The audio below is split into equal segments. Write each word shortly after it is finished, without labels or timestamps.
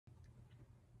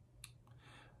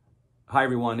Hi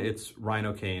everyone, it's Ryan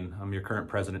O'Kane. I'm your current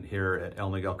president here at El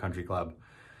Miguel Country Club.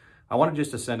 I wanted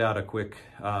just to send out a quick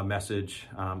message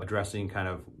addressing kind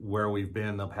of where we've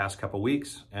been the past couple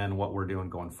weeks and what we're doing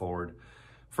going forward.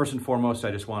 First and foremost,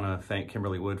 I just want to thank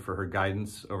Kimberly Wood for her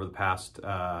guidance over the past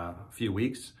few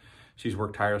weeks. She's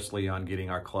worked tirelessly on getting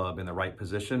our club in the right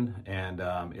position and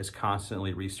is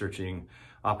constantly researching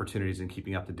opportunities and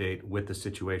keeping up to date with the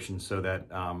situation so that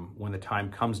when the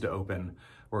time comes to open,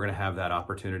 we're going to have that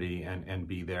opportunity and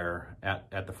be there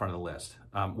at the front of the list.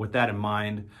 With that in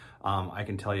mind, I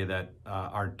can tell you that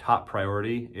our top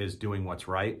priority is doing what's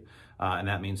right, and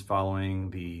that means following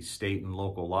the state and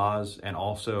local laws, and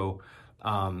also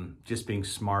just being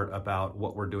smart about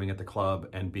what we're doing at the club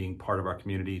and being part of our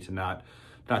community to not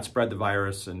spread the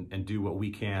virus and do what we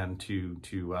can to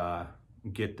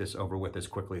get this over with as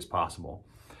quickly as possible.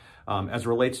 As it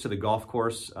relates to the golf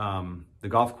course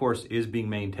is being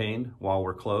maintained while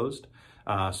we're closed.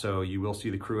 So you will see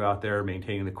the crew out there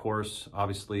maintaining the course.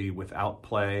 Obviously, without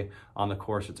play on the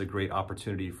course, it's a great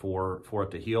opportunity for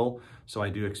it to heal. So I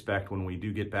do expect when we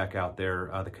do get back out there,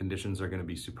 the conditions are going to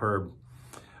be superb.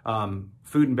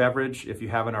 Food and beverage, if you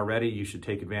haven't already, you should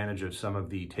take advantage of some of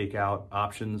the takeout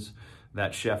options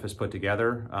that Chef has put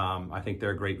together. I think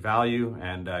they're great value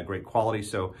and great quality.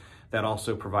 So that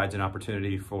also provides an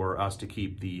opportunity for us to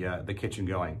keep the kitchen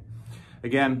going.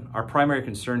 Again, our primary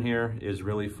concern here is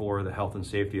really for the health and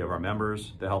safety of our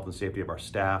members, the health and safety of our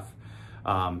staff,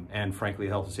 and frankly,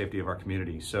 the health and safety of our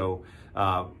community. So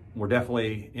we're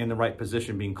definitely in the right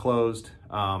position being closed.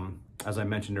 As I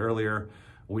mentioned earlier,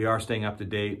 we are staying up to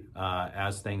date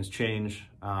as things change.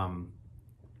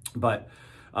 But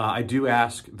I do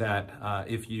ask that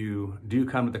if you do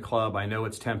come to the club, I know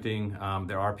it's tempting.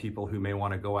 There are people who may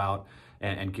want to go out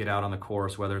and get out on the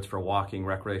course, whether it's for walking,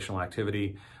 recreational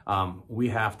activity. We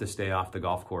have to stay off the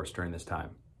golf course during this time.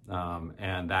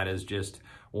 And that is just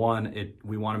one,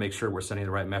 we want to make sure we're sending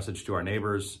the right message to our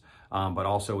neighbors, but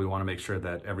also we want to make sure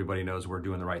that everybody knows we're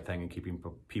doing the right thing and keeping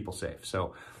people safe.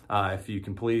 So if you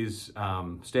can please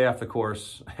stay off the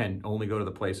course and only go to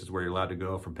the places where you're allowed to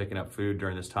go from picking up food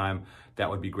during this time, that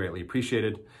would be greatly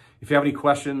appreciated. If you have any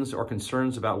questions or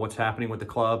concerns about what's happening with the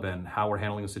club and how we're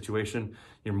handling the situation,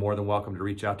 you're more than welcome to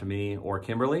reach out to me or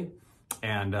Kimberly.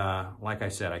 And like I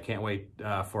said, I can't wait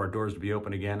for our doors to be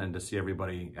open again and to see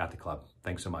everybody at the club.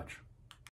 Thanks so much.